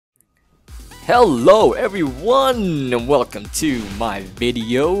Hello everyone and welcome to my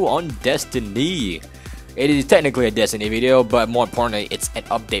video on Destiny. It is technically a Destiny video, but more importantly it's an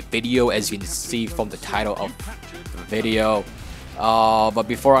update video, as you can see from the title of the video. But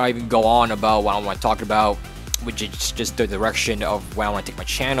before I even go on about what I want to talk about, which is just the direction of where I want to take my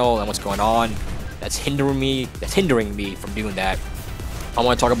channel and what's going on that's hindering me from doing that, I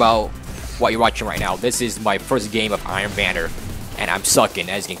want to talk about what you're watching right now. This is my first game of Iron Banner, and I'm sucking,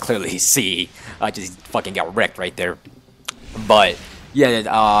 as you can clearly see. I just fucking got wrecked right there. But yeah,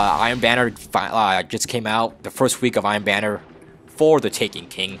 Iron Banner just came out, the first week of Iron Banner for the Taken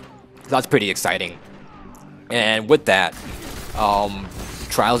King. So that's pretty exciting. And with that,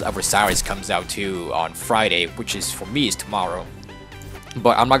 Trials of Osiris comes out too on Friday, which is, for me, is tomorrow.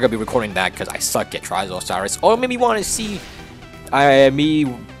 But I'm not gonna be recording that because I suck at Trials of Osiris. Or maybe you want to see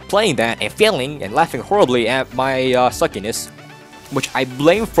me playing that and failing and laughing horribly at my suckiness, which I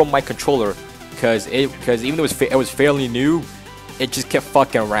blame from my controller, because even though it was fairly new, it just kept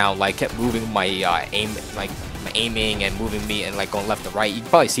fucking around, like kept moving my my aiming and moving me and like going left to right. You can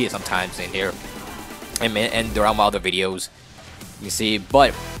probably see it sometimes in here and throughout my other videos. You see,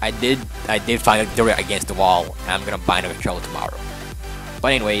 but I did finally do it against the wall, and I'm gonna buy a controller tomorrow.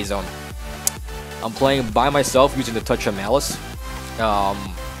 But anyways, I'm playing by myself using the Touch of Malice. You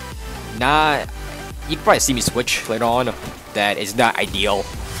can probably see me switch later on. That is not ideal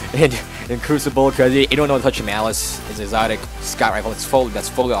in Crucible, because you don't know Touch of Malice is exotic scout rifle. That's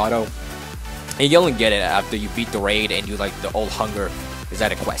fully auto, and you only get it after you beat the raid and do like the old hunger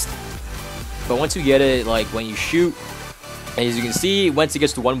exotic quest. But once you get it, like when you shoot, and as you can see, once it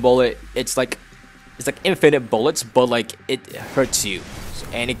gets to one bullet, it's like infinite bullets, but like it hurts you,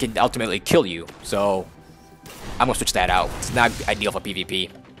 and it can ultimately kill you. So I'm gonna switch that out. It's not ideal for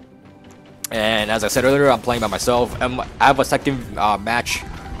PvP. And as I said earlier, I'm playing by myself. I have a second match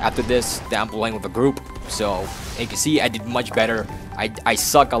after this that I'm playing with a group. So you can see I did much better. I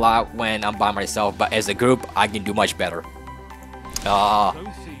suck a lot when I'm by myself, but as a group, I can do much better. I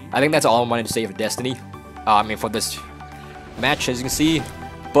think that's all I wanted to say for Destiny. I mean, for this match, as you can see.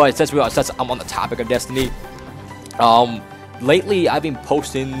 But since I'm on the topic of Destiny, lately I've been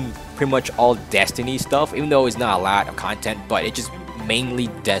posting pretty much all Destiny stuff, even though it's not a lot of content, but it's just mainly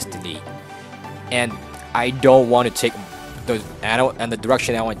Destiny. And I don't want to take those. And the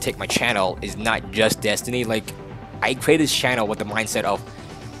direction I want to take my channel is not just Destiny. Like, I created this channel with the mindset of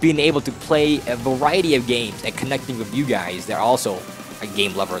being able to play a variety of games and connecting with you guys that are also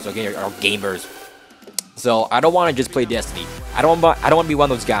game lovers or gamers. So I don't want to just play Destiny. I don't want to be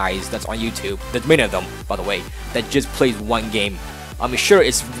one of those guys that's on YouTube. There's many of them, by the way, that just plays one game. I mean, sure,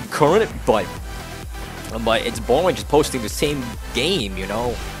 it's current, but it's boring just posting the same game, you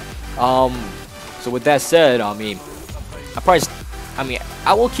know. So with that said, I mean, I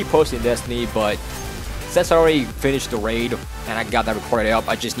will keep posting Destiny, but since I already finished the raid and I got that recorded up,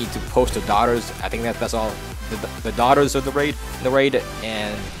 I just need to post the daughters. I think that's all. The daughters of the raid,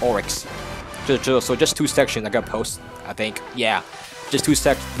 and Oryx. So just two sections I got post. I think, yeah, just two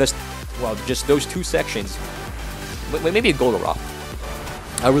sections. Well, just those two sections. Maybe a Golgoroth.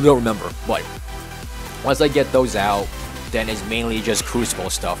 I really don't remember. But once I get those out, then it's mainly just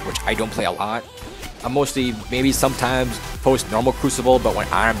Crucible stuff, which I don't play a lot. I mostly, maybe sometimes post normal Crucible, but when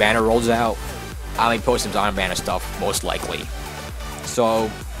Iron Banner rolls out, I'll be posting some Iron Banner stuff, most likely. So,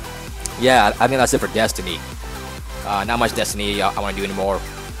 yeah, I think that's it for Destiny. Not much Destiny I want to do anymore.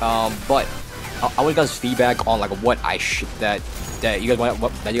 But I want you guys' feedback on like what that you guys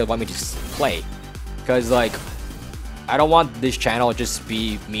want me to play, because like I don't want this channel just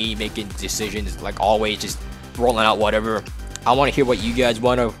be me making decisions, like always just rolling out whatever. I want to hear what you guys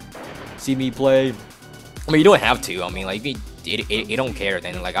want to see me play. I mean, you don't have to. I mean, like, you don't care,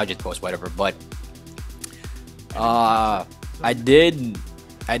 then like I'll just post whatever. But I did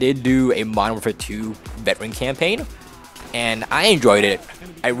do a Modern Warfare 2 veteran campaign, and I enjoyed it.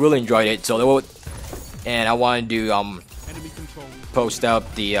 I really enjoyed it. So and I wanted to post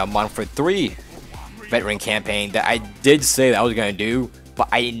up the Modern Warfare 3 veteran campaign that I did say that I was gonna do, but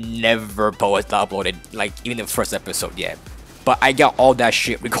I never uploaded like even the first episode yet. But I got all that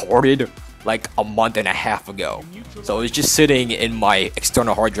shit recorded like a month and a half ago, so it was just sitting in my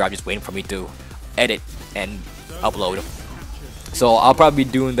external hard drive, just waiting for me to edit and upload. So I'll probably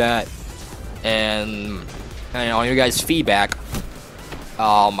be doing that, and on your guys' feedback,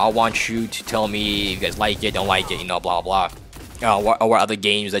 I want you to tell me if you guys like it, don't like it, you know, blah blah. What other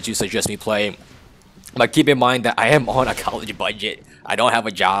games that you suggest me play? But keep in mind that I am on a college budget. I don't have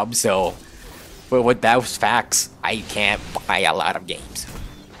a job, so with those facts, I can't buy a lot of games.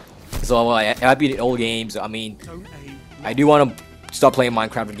 So if I beat old games, I mean, I do want to start playing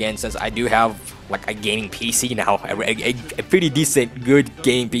Minecraft again, since I do have like a gaming PC now, a pretty decent, good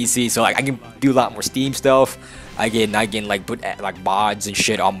gaming PC. So like I can do a lot more Steam stuff. I can like put like mods and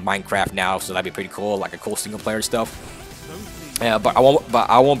shit on Minecraft now, so that'd be pretty cool, like a cool single player stuff. Yeah, but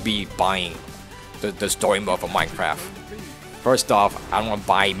I won't be buying the story mode for Minecraft. First off, I don't want to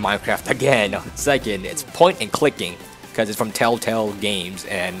buy Minecraft again. Second, it's point and clicking because it's from Telltale Games,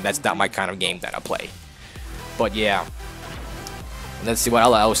 and that's not my kind of game that I play. But yeah, let's see what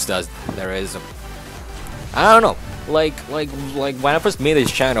else there is. I don't know. Like when I first made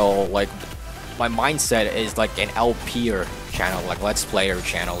this channel, like my mindset is like an LPer channel, like Let's Player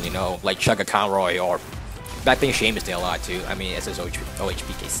channel, you know, like Chugga Conroy, or back then Seamus did a lot too. I mean,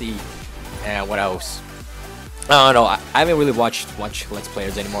 SSOHPKC, and what else? I don't know. I haven't really watched much Let's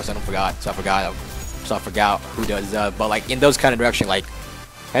Players anymore, so I forgot who does that. But like in those kind of direction, like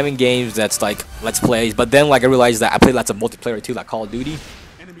having games that's like Let's Plays, but then like I realized that I play lots of multiplayer too, like Call of Duty.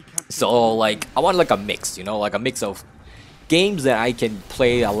 So like I want like a mix, you know, like a mix of games that I can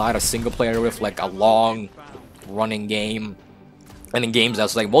play a lot of single player with, like a long running game, and then games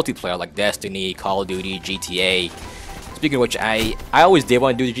that's like multiplayer, like Destiny, Call of Duty, GTA. Speaking of which, I always did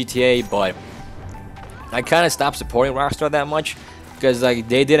want to do the GTA, but I kind of stopped supporting Rockstar that much because like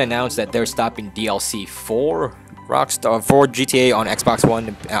they did announce that they're stopping DLC for Rockstar for GTA on Xbox One,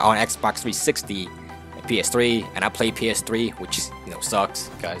 on Xbox 360, and PS3, and I play PS3, which is, you know, sucks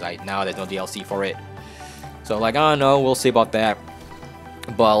because now there's no DLC for it. So like I don't know, we'll see about that.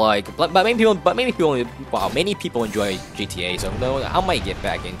 But like, but many people enjoy GTA, so no, I might get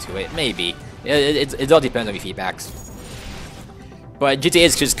back into it. Maybe it all depends on your feedbacks. But GTA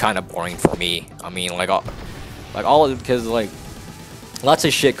is just kind of boring for me. I mean, like all because like lots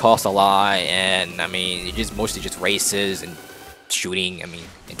of shit costs a lot, and I mean it's just mostly just races and shooting. I mean,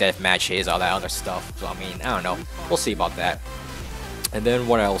 and death matches, all that other stuff. So I mean, I don't know. We'll see about that. And then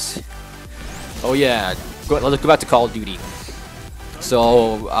what else? Oh yeah, let's go back to Call of Duty.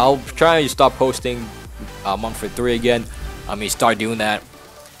 So I'll try to stop posting Modern Warfare 3 again. I mean, start doing that.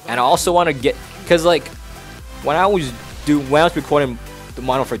 And I also want to get, because like when I was recording the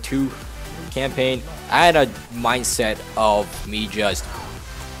Modern Warfare 2 campaign, I had a mindset of me just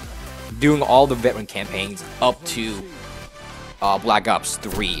doing all the veteran campaigns up to Black Ops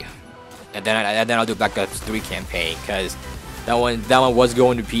 3, and then I'll do Black Ops 3 campaign, because that one was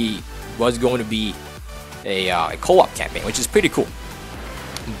going to be a co-op campaign, which is pretty cool.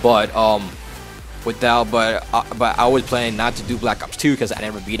 But I was planning not to do Black Ops 2 because I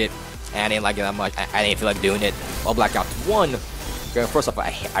never beat it, and I didn't like it that much. I didn't feel like doing it. Well, Black Ops 1, first off,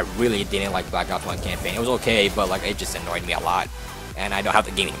 I really didn't like Black Ops 1 campaign. It was okay, but like it just annoyed me a lot, and I don't have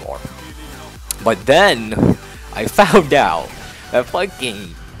the game anymore. But then I found out that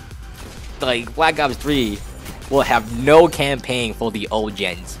fucking like Black Ops 3 will have no campaign for the old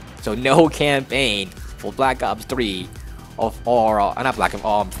gens. So no campaign for Black Ops 3 not Black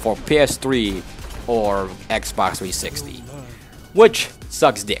Ops, for PS3 or Xbox 360, which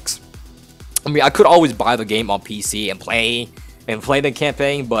sucks dicks. I mean, I could always buy the game on PC and play the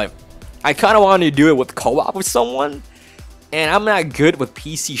campaign, but I kind of wanted to do it with co-op with someone, and I'm not good with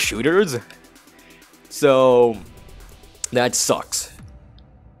PC shooters, so that sucks.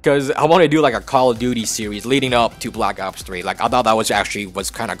 Because I want to do like a Call of Duty series leading up to Black Ops 3. Like I thought that was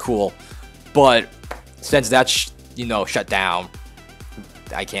kind of cool, but since that's shut down,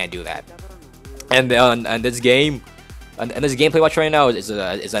 I can't do that. And this game, and this gameplay watch right now is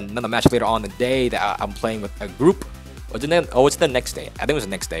another match later on the day that I'm playing with a group. It's the next day. I think it was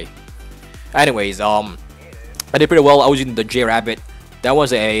the next day. Anyways, I did pretty well. I was using the J Rabbit. That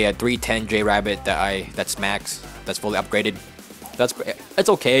was a 310 J Rabbit that's max. That's fully upgraded. It's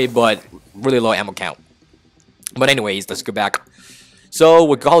okay, but really low ammo count. But anyways, let's go back. So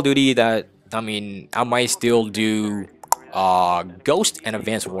with Call of Duty, I might still do Ghost and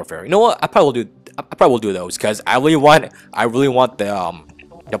Advanced Warfare. You know what? I probably will do those because I really want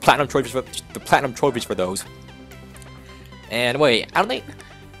the platinum trophies for those. And wait, I don't think,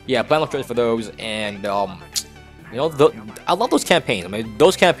 yeah, platinum trophies for those, and I love those campaigns. I mean,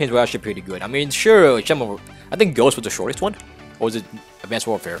 those campaigns were actually pretty good. I mean, sure, I think Ghost was the shortest one, or was it Advanced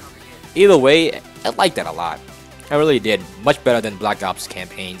Warfare? Either way, I liked that a lot. I really did. Much better than Black Ops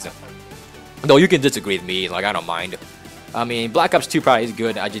campaigns. Though you can disagree with me, like I don't mind. I mean, Black Ops 2 probably is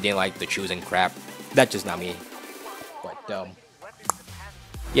good. I just didn't like the choosing crap. That's just not me. But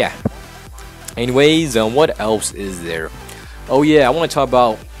yeah. Anyways, what else is there? Oh yeah, I want to talk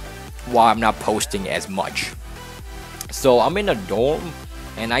about why I'm not posting as much. So I'm in a dorm,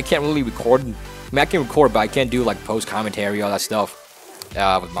 and I can't really record. I mean, I can record, but I can't do like post commentary, all that stuff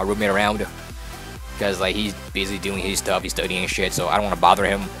with my roommate around. because like he's busy doing his stuff, he's studying shit, so I don't want to bother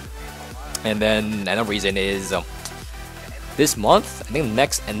him. And then another reason is this month, I think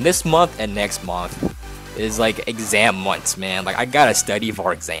this month and next month is like exam months, man. Like I gotta study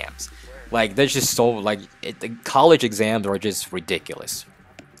for exams. Like there's just so like the college exams are just ridiculous.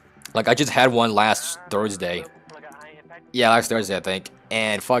 Like I just had one last Thursday. Yeah, last Thursday I think,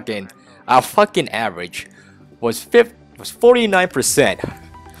 and our fucking average was 49%.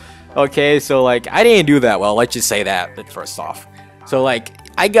 Okay, so like I didn't do that well. Let's just say that first off. So like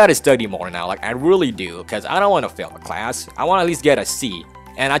I gotta study more now. Like I really do, because I don't want to fail the class. I want to at least get a C,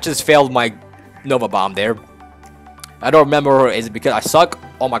 and I just failed my Nova Bomb there. I don't remember, is it because I suck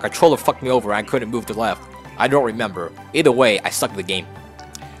or my controller fucked me over and I couldn't move to the left? I don't remember. Either way, I sucked the game.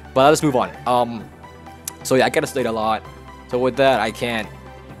 But let's move on. So yeah, I gotta study a lot. So with that, I can't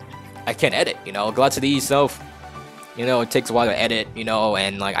edit, you know. Glad to the stuff, you know, it takes a while to edit, you know,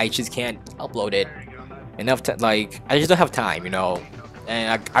 and like I just can't upload it enough to, like, I just don't have time, you know.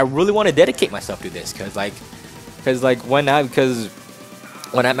 And I really want to dedicate myself to this, because when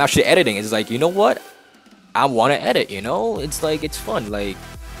I'm actually editing, it's like, you know what, I want to edit, you know. It's like, it's fun, like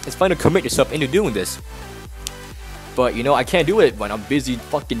it's fun to commit yourself into doing this. But you know, I can't do it when I'm busy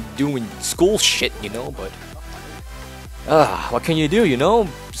fucking doing school shit, you know. But what can you do, you know?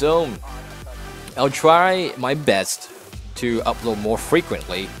 So I'll try my best to upload more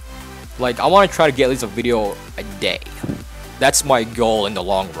frequently. Like I want to try to get at least a video a day. That's my goal in the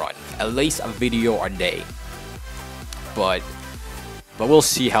long run. At least a video a day. But we'll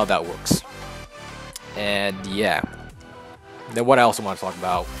see how that works. And yeah. Then what else I want to talk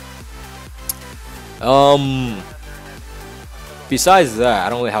about? Besides that, I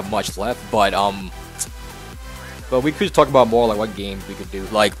don't really have much left, but we could talk about more like what games we could do.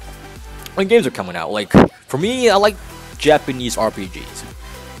 Like when games are coming out. Like for me, I like Japanese RPGs.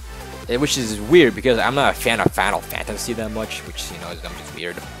 Which is weird because I'm not a fan of Final Fantasy that much, which, you know, is just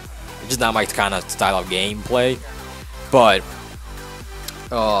weird. It's just not my kind of style of gameplay. But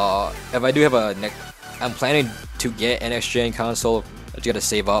if I do have I'm planning to get an next-gen console. I just gotta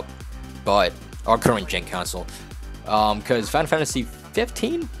save up, but our current gen console, because Final Fantasy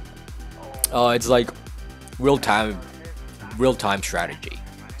 15, it's like real-time strategy.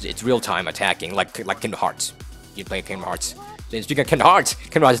 It's real-time attacking, like Kingdom Hearts. You play Kingdom Hearts. And speaking of Kingdom Hearts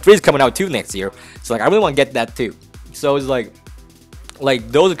 3 is coming out too next year. So like I really want to get that too. So it's like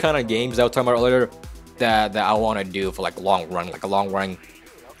those are kind of games I was talking about earlier that I want to do for like long run,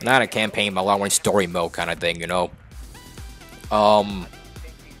 not a campaign, but a long run story mode kind of thing, you know.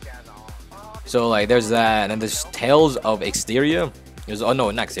 So like there's that, and then there's Tales of Exteria. Oh no,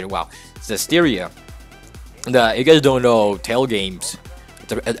 not Exteria. Wow, it's Exteria. You guys don't know Tale games.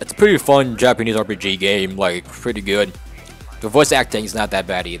 It's a pretty fun Japanese RPG game, like pretty good. The voice acting is not that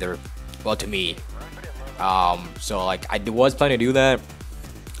bad either, well, to me. So like I was planning to do that,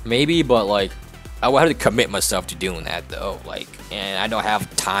 maybe, but like I would have to commit myself to doing that though, like, and I don't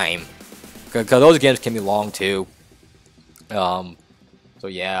have time, cause those games can be long too. So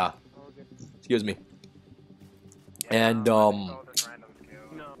yeah, excuse me. And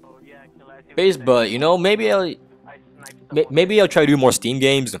but you know, maybe I'll try to do more Steam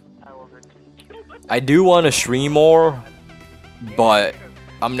games. I do want to stream more, but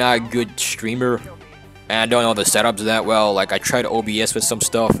I'm not a good streamer, and I don't know the setups that well. Like I tried OBS with some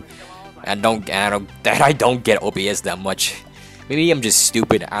stuff, and I don't get OBS that much. Maybe I'm just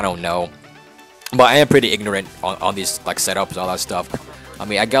stupid, I don't know. But I am pretty ignorant on these like setups, all that stuff. I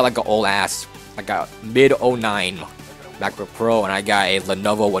mean, I got like an old ass, I got mid 09 MacBook Pro, and I got a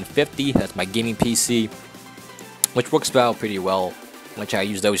Lenovo 150. That's my gaming PC, which works out pretty well, which I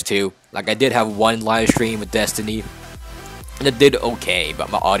use those two. Like I did have one live stream with Destiny, and it did okay,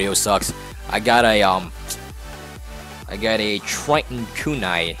 but my audio sucks. I got a Triton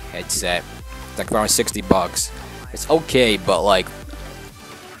Kunai headset. It's like around $60. It's okay, but like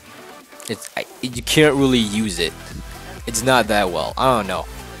you can't really use it. It's not that well. I don't know.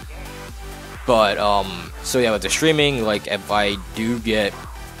 But so yeah, with the streaming, like if I do get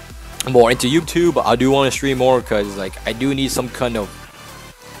more into YouTube, I do want to stream more, because like I do need some kind of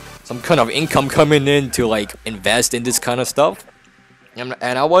income coming in to like invest in this kind of stuff. And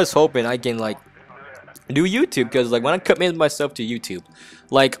I was hoping I can like do YouTube, because like when I commit myself to YouTube,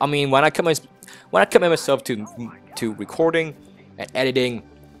 like I mean when I commit myself to recording and editing,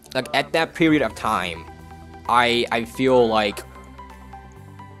 like at that period of time, I feel like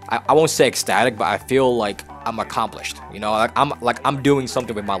I won't say ecstatic, but I feel like I'm accomplished. You know, like I'm doing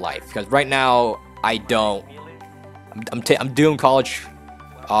something with my life, because right now I don't. I'm doing college.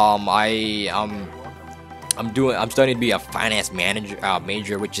 I'm I'm studying to be a finance manager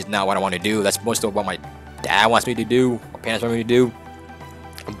major, which is not what I want to do. That's most of what my dad wants me to do, my parents want me to do.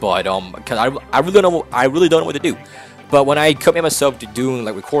 But because I really don't know what to do. But when I commit myself to doing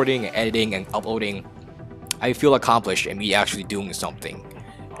like recording and editing and uploading, I feel accomplished and me actually doing something.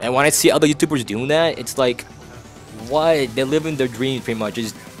 And when I see other YouTubers doing that, it's like, what? They're living their dreams pretty much,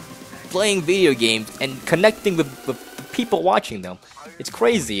 just playing video games and connecting with the people watching them. It's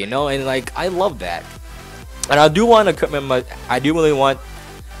crazy, you know, and like I love that. And I do want to commit I do really want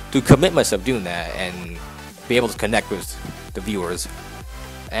to commit myself doing that and be able to connect with the viewers.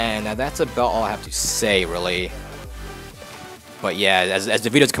 And that's about all I have to say, really. But yeah, as the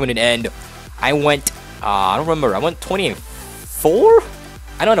video's coming to an end, I went, I don't remember, I went 20 and 4?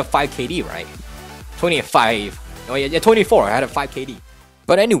 I don't have 5 KD, right? 20 and 5. Oh yeah, 24, I had a 5 KD.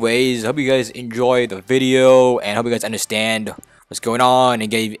 But anyways, hope you guys enjoy the video and hope you guys understand what's going on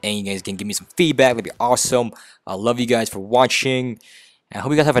and you guys can give me some feedback. That'd be awesome. I love you guys for watching and I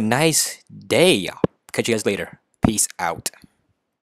hope you guys have a nice day. Catch you guys later. Peace out.